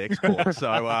motorsport export.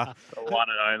 So the one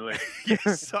and only.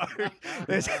 Yes, so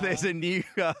there's a new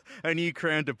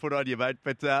crown to put on you, mate.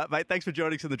 But mate, thanks for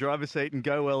joining us in the driver's seat, and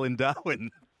go well in Darwin.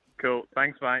 Cool.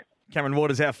 Thanks, mate. Cameron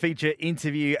Waters, our feature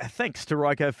interview. Thanks to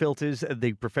Ryco Filters,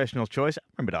 the professional choice.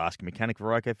 Remember to ask a mechanic for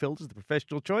Ryco Filters, the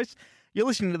professional choice. You're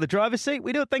listening to the driver's seat.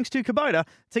 We do it thanks to Kubota.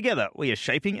 Together, we are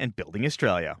shaping and building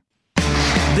Australia.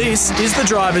 This is The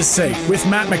Driver's Seat with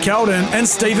Matt McKeldin and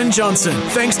Stephen Johnson.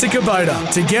 Thanks to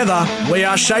Kubota. Together, we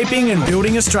are shaping and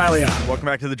building Australia. Welcome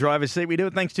back to The Driver's Seat. We do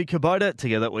it thanks to Kubota.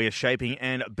 Together, we are shaping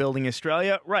and building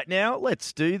Australia. Right now,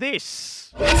 let's do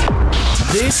this.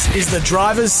 This is The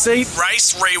Driver's Seat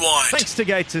Race Rewind. Thanks to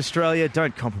Gates Australia.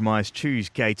 Don't compromise. Choose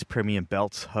Gates Premium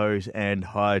Belts, Hose and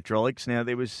Hydraulics. Now,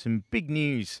 there was some big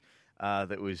news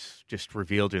that was just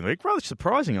revealed during the week. Rather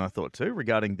surprising, I thought, too,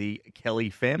 regarding the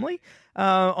Kelly family.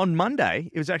 On Monday,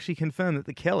 it was actually confirmed that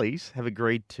the Kellys have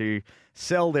agreed to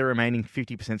sell their remaining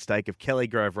 50% stake of Kelly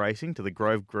Grove Racing to the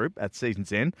Grove Group at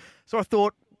season's end. So I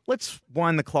thought, let's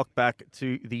wind the clock back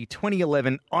to the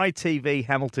 2011 ITV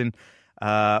Hamilton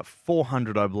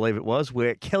 400, I believe it was,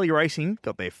 where Kelly Racing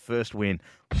got their first win.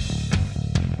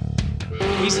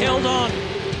 He's held on.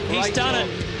 He's done it.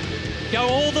 Go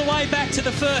all the way back to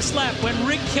the first lap when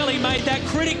Rick Kelly made that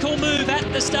critical move at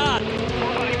the start.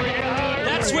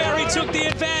 That's where he took the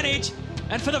advantage.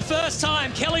 And for the first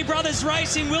time, Kelly Brothers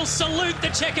Racing will salute the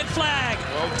checkered flag.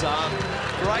 Well done.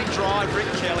 Great drive, Rick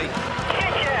Kelly.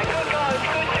 Yeah, good guys.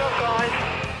 Good job,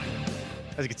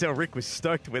 guys. As you can tell, Rick was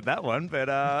stoked with that one.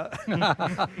 But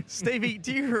Stevie,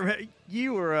 do you remember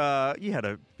you had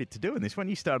a bit to do in this one?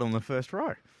 You started on the first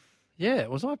row. Yeah,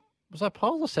 was I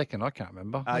pole or second? I can't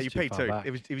remember. You P2.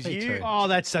 It was P2. you. Oh,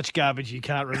 that's such garbage you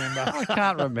can't remember. I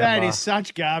can't remember. That is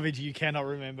such garbage you cannot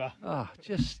remember. Oh,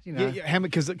 just,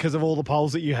 Because of all the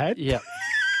polls that you had? Yeah.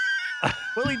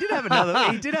 Well, he did have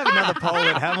another poll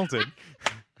at Hamilton.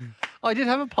 I did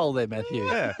have a pole there, Matthew.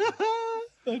 Yeah.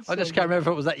 I just can't remember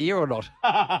if it was that year or not.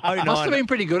 I must have been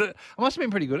pretty good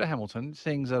at Hamilton,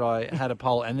 seeing that I had a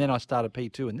pole and then I started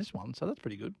P2 in this one, so that's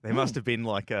pretty good. There must have been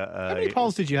like a... How many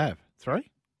polls did you have? 3?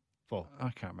 4? I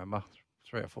can't remember.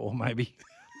 3 or 4, maybe,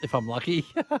 if I'm lucky.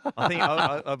 I think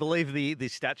I believe the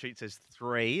stat sheet says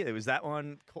 3. It was that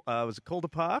one. Was it Calder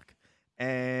Park?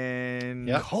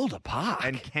 And Calder Park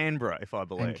and Canberra, if I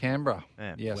believe. And Canberra.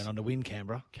 Yeah. Yes. Went on to win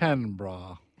Canberra.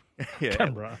 Canberra. Yeah.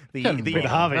 Canberra. Peter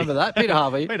Harvey. Remember that? Peter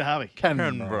Harvey. Peter Harvey.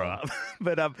 Canberra.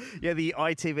 But the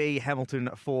ITV Hamilton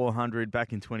 400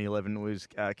 back in 2011 was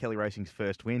Kelly Racing's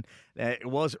first win. It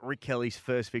was Rick Kelly's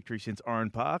first victory since Oran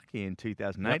Park in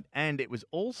 2008, and it was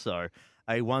also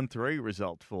a 1-3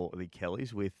 result for the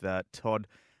Kellys with Todd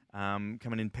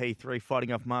coming in P3,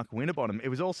 fighting off Mark Winterbottom. It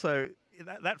was also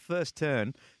that first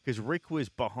turn, because Rick was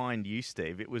behind you,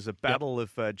 Steve. It was a battle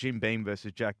of Jim Beam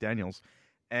versus Jack Daniels,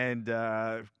 and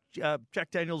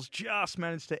Jack Daniels just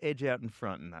managed to edge out in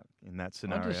front in that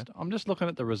scenario. I'm just looking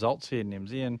at the results here,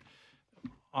 Nimsy, and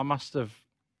I must have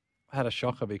had a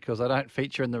shocker because I don't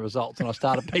feature in the results, and I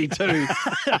started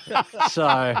P2.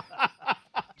 so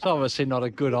it's obviously not a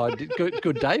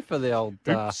good day for the old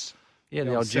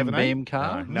the old Jim Beam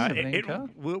car. No,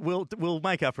 we'll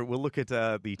make up for it. We'll look at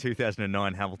the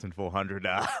 2009 Hamilton 400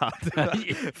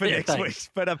 for next week.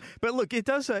 But look, it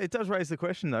does raise the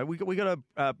question though. We got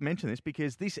to mention this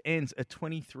because this ends a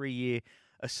 23-year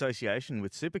association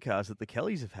with supercars that the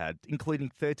Kellys have had, including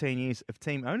 13 years of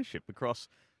team ownership across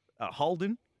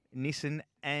Holden, Nissan,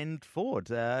 and Ford.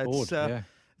 It's an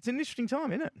interesting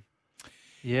time, isn't it?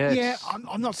 Yeah. Yeah,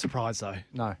 I'm not surprised though.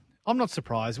 No, I'm not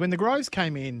surprised when the Groves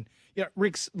came in. Yeah,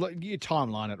 Rick's. You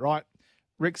timeline it right.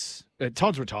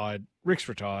 Todd's retired. Rick's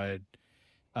retired.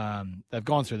 They've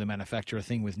gone through the manufacturer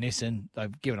thing with Nissan.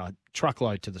 They've given a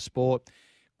truckload to the sport.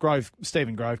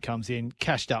 Stephen Grove comes in,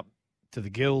 cashed up to the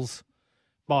gills,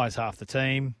 buys half the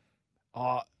team.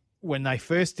 When they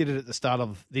first did it at the start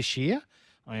of this year,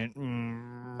 I went,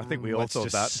 I think we all let's thought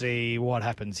just that. see what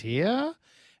happens here.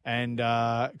 And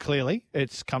clearly,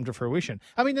 it's come to fruition.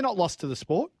 I mean, they're not lost to the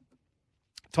sport.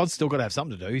 Todd's still got to have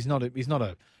something to do. He's not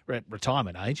a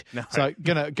retirement age. No. So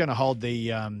gonna hold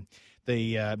the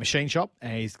machine shop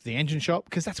and the engine shop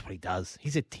because that's what he does.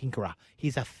 He's a tinkerer.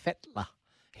 He's a fettler.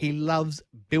 He loves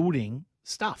building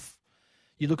stuff.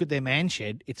 You look at their man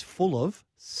shed; it's full of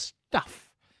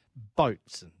stuff,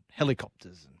 boats and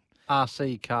helicopters and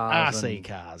RC cars.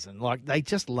 cars and like they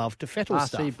just love to fettle RC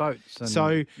stuff. boats. And,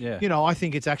 So yeah. I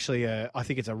think it's actually a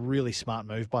really smart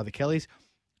move by the Kellys.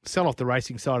 Sell off the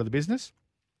racing side of the business.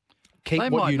 Keep They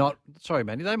what might you not. Sorry,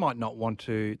 Manny. They might not want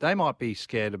to. They might be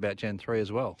scared about Gen 3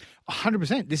 as well.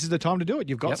 100%. This is the time to do it.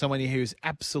 You've got Yep. someone who's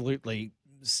absolutely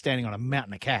standing on a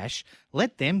mountain of cash.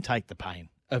 Let them take the pain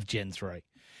of Gen 3.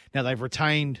 Now, they've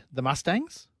retained the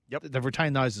Mustangs. Yep. They've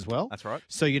retained those as well. That's right.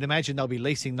 So you'd imagine they'll be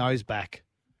leasing those back.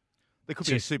 There could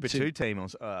be a Super 2 team or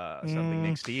something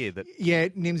next year. That Yeah,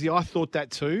 Nimsy, I thought that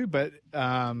too, but,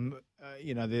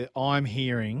 I'm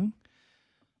hearing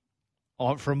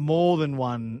from more than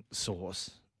one source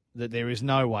that there is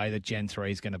no way that Gen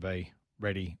 3 is going to be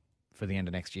ready for the end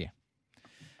of next year.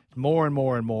 More and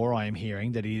more and more I am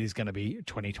hearing that it is going to be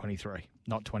 2023,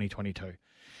 not 2022.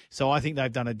 So I think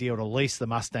they've done a deal to lease the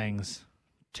Mustangs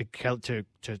to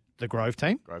the Grove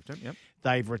team. Yep.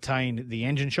 They've retained the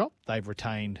engine shop. They've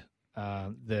retained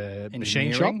the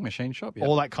machine shop. Machine shop. Yep.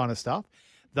 All that kind of stuff.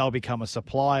 They'll become a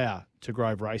supplier to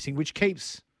Grove Racing, which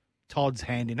keeps Todd's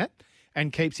hand in it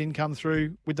and keeps income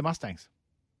through with the Mustangs.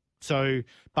 So,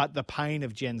 but the pain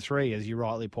of Gen 3, as you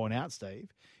rightly point out,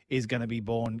 Steve, is going to be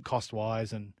borne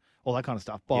cost-wise and all that kind of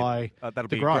stuff by that'll the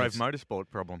be a Grove Groves, Motorsport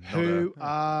problem. who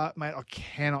are, mate, I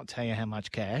cannot tell you how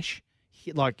much cash.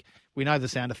 Like, we know the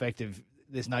sound effect of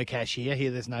there's no cash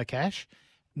here, there's no cash.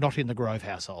 Not in the Grove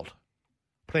household.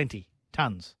 Plenty.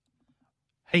 Tons.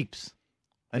 Heaps.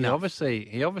 He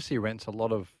obviously rents a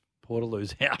lot of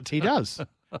Portaloos out. He does.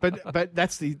 But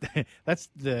that's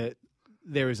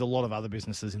there is a lot of other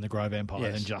businesses in the Grove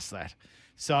Empire than just that.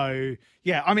 So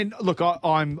yeah, I mean, look,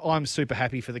 I'm super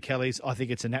happy for the Kellys. I think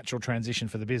it's a natural transition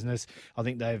for the business. I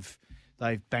think they've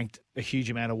banked a huge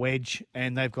amount of wedge,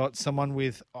 and they've got someone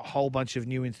with a whole bunch of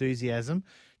new enthusiasm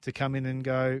to come in and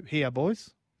go, here,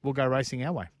 boys, we'll go racing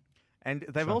our way. And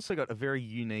they've also got a very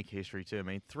unique history too. I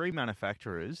mean, 3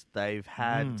 manufacturers. They've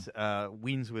had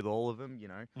wins with all of them.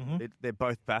 They're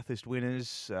both Bathurst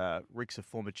winners. Rick's a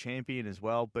former champion as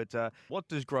well. But what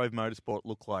does Grove Motorsport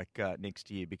look like next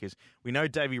year? Because we know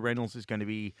Davey Reynolds is going to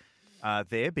be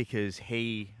there because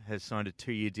he has signed a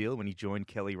 2-year deal when he joined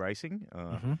Kelly Racing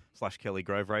 / Kelly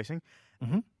Grove Racing.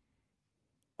 Mm-hmm.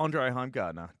 Andre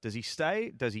Heimgartner, does he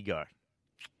stay? Does he go?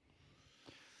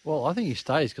 Well, I think he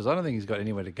stays because I don't think he's got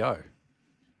anywhere to go.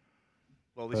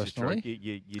 Well, this Personally. is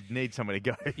true. You need somewhere to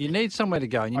go. You need somewhere to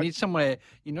go, and you need somewhere.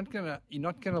 You're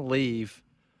not gonna leave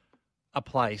a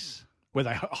place Where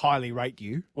they highly rate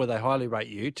you.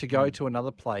 To go to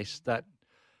another place that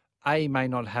A, may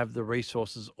not have the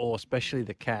resources or especially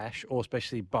the cash or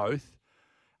especially both,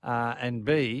 and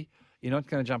B, you're not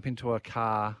going to jump into a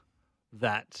car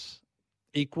that's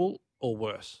equal or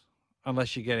worse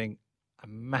unless you're getting a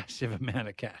massive amount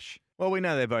of cash. Well, we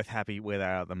know they're both happy where they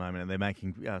are at the moment, and they're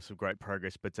making some great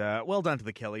progress. But well done to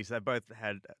the Kellys. They've both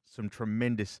had some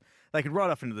tremendous. They could ride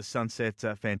off into the sunset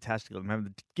fantastically. They've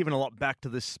given a lot back to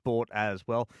the sport as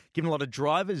well. Given a lot of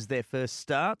drivers their first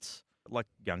starts, like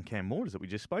young Cam Waters that we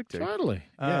just spoke to. Totally.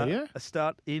 Yeah. A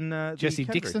start in Jesse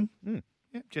the Dixon. Mm.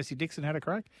 Yeah, Jesse Dixon had a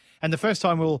crack. And the first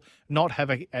time we'll not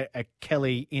have a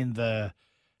Kelly in the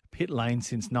pit lane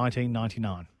since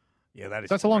 1999. Yeah,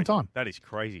 that's a long time. That is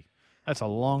crazy. That's a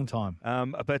long time.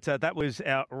 But that was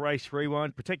our race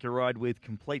rewind. Protect your ride with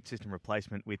complete system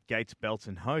replacement with Gates, Belts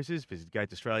and Hoses. Visit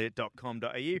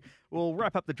gatesaustralia.com.au. We'll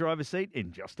wrap up the driver's seat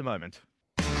in just a moment.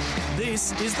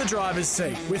 This is The Driver's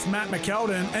Seat with Matt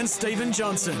McKeldin and Stephen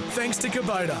Johnson. Thanks to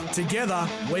Kubota. Together,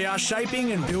 we are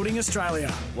shaping and building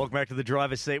Australia. Welcome back to The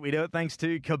Driver's Seat. We do it thanks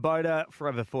to Kubota. For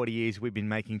over 40 years, we've been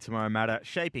making tomorrow matter,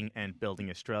 shaping and building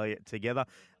Australia together.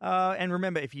 And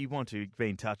remember, if you want to be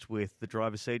in touch with The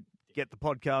Driver's Seat, get the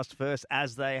podcast first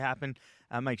as they happen.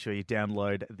 Make sure you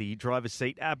download the Driver's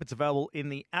Seat app. It's available in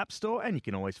the App Store, and you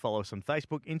can always follow us on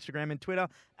Facebook, Instagram, and Twitter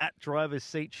at Driver's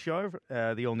Seat Show.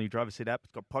 The all-new Driver's Seat app.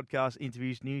 It's got podcasts,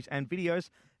 interviews, news, and videos.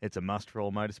 It's a must for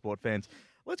all motorsport fans.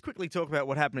 Let's quickly talk about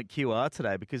what happened at QR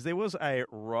today, because there was a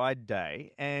ride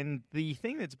day, and the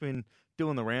thing that's been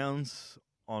doing the rounds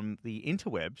on the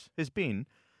interwebs has been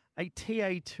a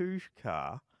TA2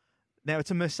 car Now,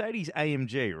 it's a Mercedes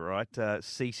AMG, right?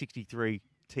 C63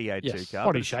 TA2 car.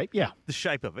 Body but shape, yeah. the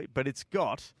shape of it, but it's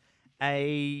got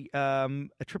a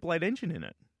 888 engine in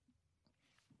it.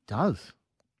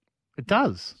 It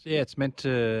does. Yeah, it's meant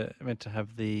to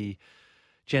have the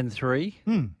Gen 3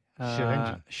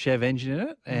 Chev engine in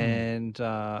it, and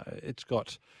it's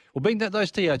got being that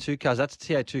those TA2 cars. That's a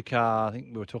TA2 car. I think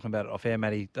we were talking about it off air,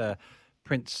 Matty.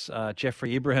 Prince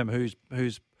Jeffrey Ibrahim,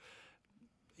 who's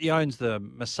he owns the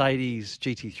Mercedes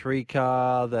GT3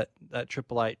 car that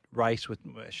 888 race with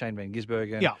Shane Van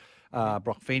Gisbergen. Yeah.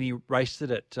 Brock Feeney raced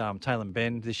it at Taylor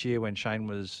Bend this year when Shane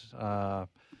was out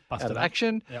of up.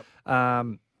 action. Yep.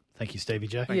 Thank you, Stevie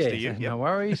J. Thanks to you. No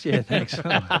worries. Yeah, thanks.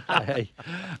 Okay.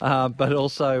 But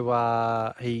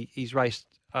also he's raced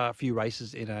a few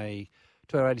races in a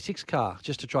Toyota 86 car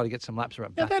just to try to get some laps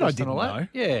around Yeah, Bathurst that I and didn't all that. know.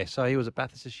 Yeah, so he was at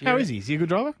Bathurst this year. How is he? Is he a good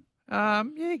driver? Yeah,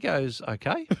 he goes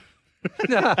okay.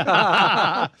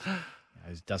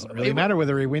 It doesn't really matter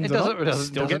whether he wins or not. It doesn't,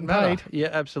 Still doesn't getting matter. paid. Yeah,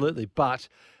 absolutely. But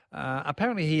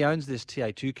apparently he owns this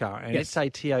TA2 car, and Yes. it's a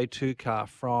TA2 car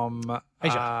from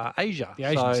Asia. Asia. The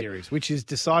Asian So- series, which is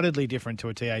decidedly different to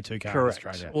a TA2 car Correct. in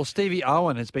Australia. Well, Stevie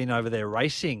Owen has been over there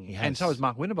racing, He and has. so has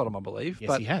Mark Winterbottom, I believe. Yes,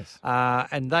 but, he has.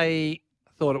 And they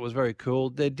thought it was very cool.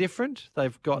 They're different.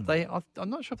 They've Hmm. got I'm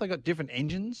not sure if they've got different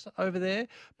engines over there,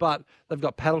 but they've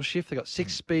got paddle shift. They've got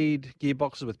 6-speed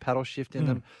gearboxes with paddle shift in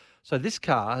them. So this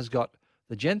car has got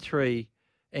the Gen 3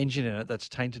 engine in it that's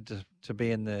tainted to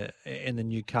be in the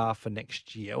new car for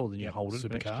next year, or the new Holden for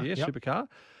next supercar. year, Yep. supercar.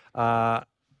 I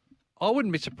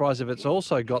wouldn't be surprised if it's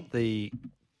also got the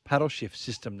paddle shift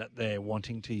system that they're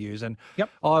wanting to use. And Yep.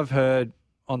 I've heard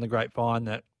on the grapevine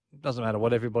that it doesn't matter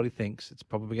what everybody thinks, it's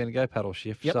probably going to go paddle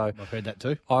shift. Yep, So I've heard that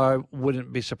too. I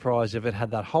wouldn't be surprised if it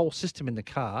had that whole system in the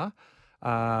car.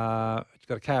 It's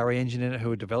got a KRE engine in it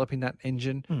who are developing that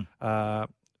engine.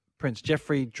 Prince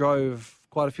Jeffrey drove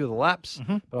quite a few of the laps,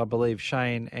 but I believe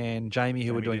Shane and Jamie,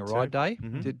 who were doing a did ride too.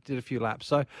 day, did a few laps.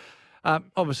 So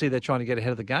obviously they're trying to get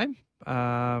ahead of the game,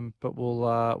 but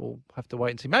we'll have to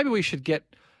wait and see. Maybe we should get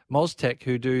Moztec,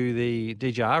 who do the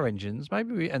DJR engines,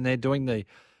 and they're doing the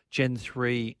Gen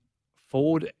 3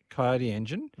 Ford Coyote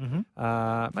engine.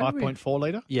 5.4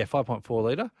 litre. Yeah, 5.4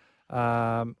 litre.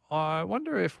 I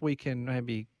wonder if we can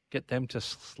maybe get them to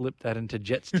slip that into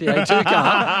Jet's TA2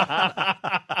 car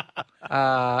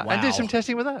and do some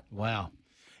testing with that. Wow.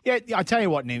 Yeah, I tell you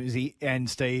what, Nimsy and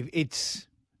Steve, it's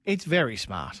very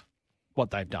smart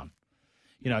what they've done.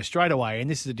 You know, straight away, and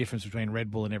this is the difference between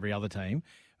Red Bull and every other team.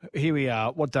 Here we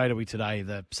are. What date are we today?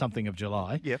 The something of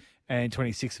July. Yep. And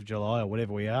 26th of July or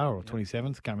whatever we are, or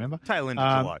 27th, can't remember. Tail end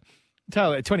of July.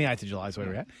 28th of July is where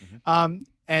we're at.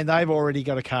 And they've already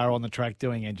got a car on the track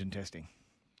doing engine testing.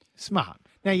 Smart.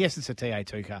 Now, yes, it's a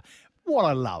TA2 car. What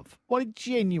I love, what I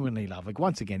genuinely love, like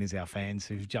once again, is our fans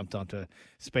who've jumped onto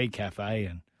Speed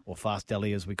Cafe or Fast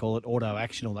Deli, as we call it, Auto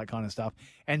Action, all that kind of stuff,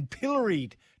 and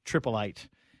pilloried 888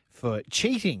 for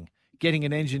cheating, getting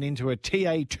an engine into a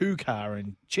TA2 car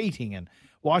and cheating. And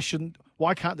why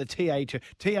can't the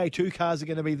TA2 cars are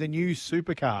going to be the new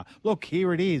supercar? Look,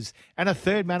 here it is. And a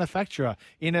third manufacturer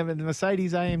in a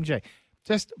Mercedes AMG.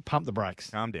 Just pump the brakes.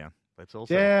 Calm down. That's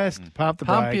also. Just pump the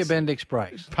Pump brakes. your Bendix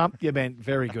brakes. Pump your bend.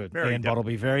 Very good. Very Ian good. Bott will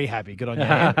be very happy. Good on you,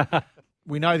 Ian.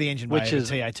 We know the engine bay Which of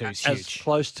is a TA2 is as huge.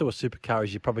 close to a supercar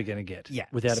as you're probably going to get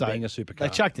without So it being a supercar. They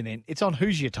chucked it in. It's on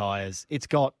Hoosier tyres. It's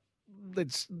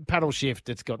paddle shift.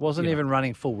 It's got wasn't you know, even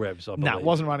running full revs, I believe. No, it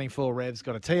wasn't running full revs.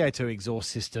 Got a TA2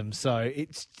 exhaust system. So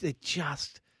they're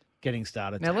just getting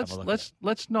started. Now to have a look at it.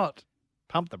 let's not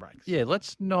Pump the brakes. Yeah,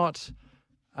 let's not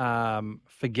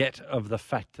forget of the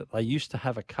fact that they used to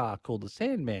have a car called the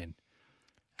Sandman.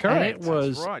 Correct. And it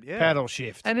was That's right, yeah. Paddle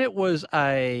shift. and it was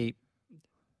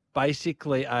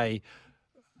basically a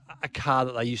car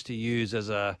that they used to use as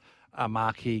a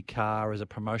marquee car, as a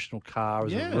promotional car,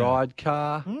 as Yeah. a ride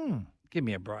car. Give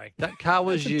me a break. That car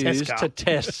was It's a test used car. to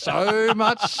test so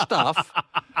much stuff.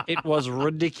 It was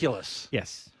ridiculous.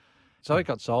 Yes. So it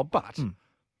got sold, but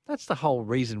that's the whole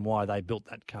reason why they built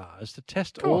that car, is to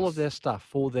test all of their stuff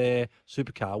for their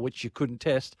supercar, which you couldn't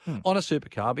test on a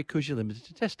supercar because you're limited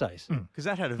to test days. Because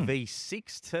that had a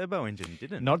V6 turbo engine,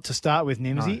 didn't it? Not to start with,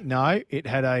 Nimsy. No, it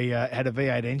had a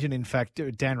V8 engine. In fact,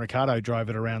 Dan Ricciardo drove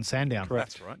it around Sandown.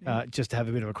 Correct. That's right. Just to have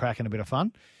a bit of a crack and a bit of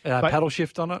fun. But- Paddle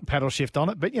shift on it. Paddle shift on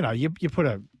it. But, you know, you put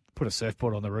a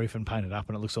surfboard on the roof and paint it up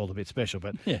and it looks all a bit special.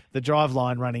 But the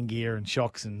driveline, running gear and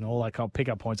shocks and all that kind of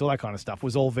pickup points, all that kind of stuff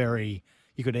was all very,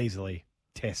 you could easily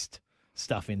test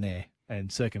stuff in there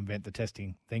and circumvent the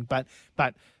testing thing. But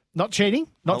not cheating,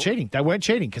 cheating. They weren't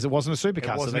cheating because it wasn't a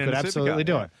supercar, so wasn't they in could a absolutely supercar,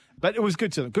 do yeah. it. But it was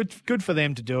good to them. Good for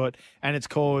them to do it. And it's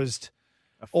caused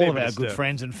all of our good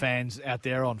friends and fans out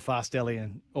there on Fast Ellie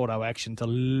and Auto Action to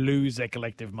lose their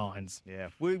collective minds. Yeah,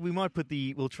 we might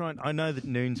we'll try and, I know that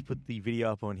Noon's put the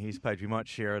video up on his page. We might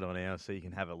share it on ours so you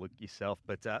can have a look yourself.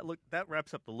 But look, that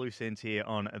wraps up the loose ends here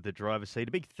on the driver's seat.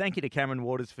 A big thank you to Cameron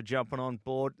Waters for jumping on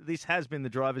board. This has been the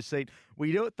driver's seat.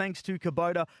 We do it thanks to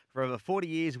Kubota. For over 40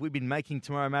 years, we've been making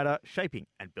Tomorrow Matter, shaping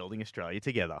and building Australia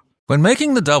together. When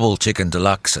making the double chicken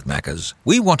deluxe at Macca's,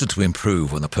 we wanted to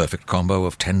improve on the perfect combo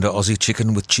of tender Aussie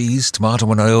chicken with cheese,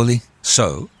 tomato and aioli.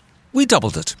 So, we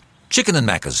doubled it. Chicken and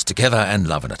Macca's, together and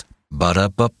loving it.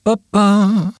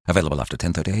 Ba-da-ba-ba-ba. Available after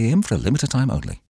 10:30 a.m. for a limited time only.